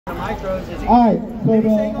Micros, is he? All right, so the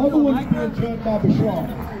other one is being judged by Bashar.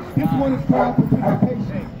 This one is for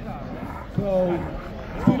participation. So,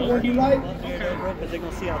 see the one you like? Okay, because they're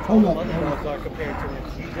going to see how tall the other dogs are compared to him.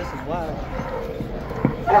 He's just as wide.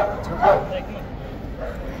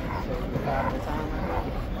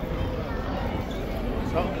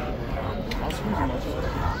 I'll squeeze him also.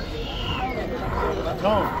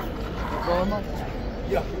 Tone. Throw him up?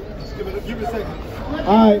 Yeah. Give it a second.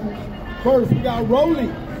 All right, first we got Rolly.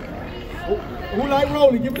 Who like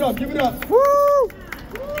Rolly? Give it up, give it up. Woo!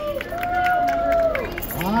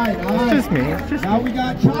 All right. It's just me. It's just now me. we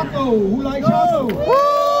got Choco. Who like Choco? Woo!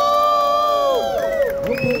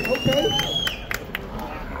 Okay.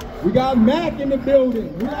 We got Mac in the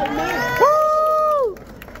building. Who like Mac? Woo!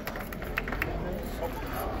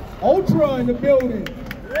 Ultra in the building.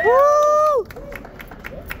 Woo!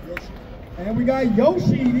 And we got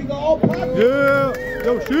Yoshi. These are all pockets. Yeah,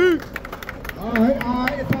 Yoshi. All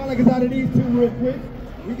right. It's all like it's out of these two real quick.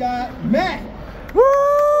 We got Mac. Woo!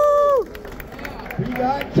 We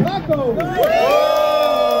got Choco. Woo!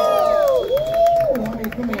 I mean,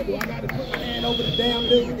 come on, do I got to put my hand over the damn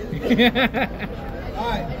building? All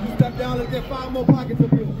right, you step down. Let's get 5 more pockets up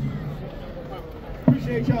here.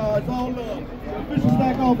 Appreciate y'all. It's all love. The official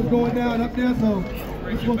stack off is going down up there, so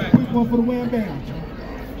this one's a quick one for the wham bam.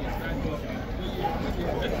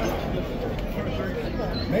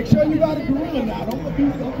 Make sure you got a gorilla now. Don't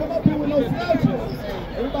come up here with no slouches.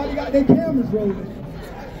 Everybody got their cameras rolling.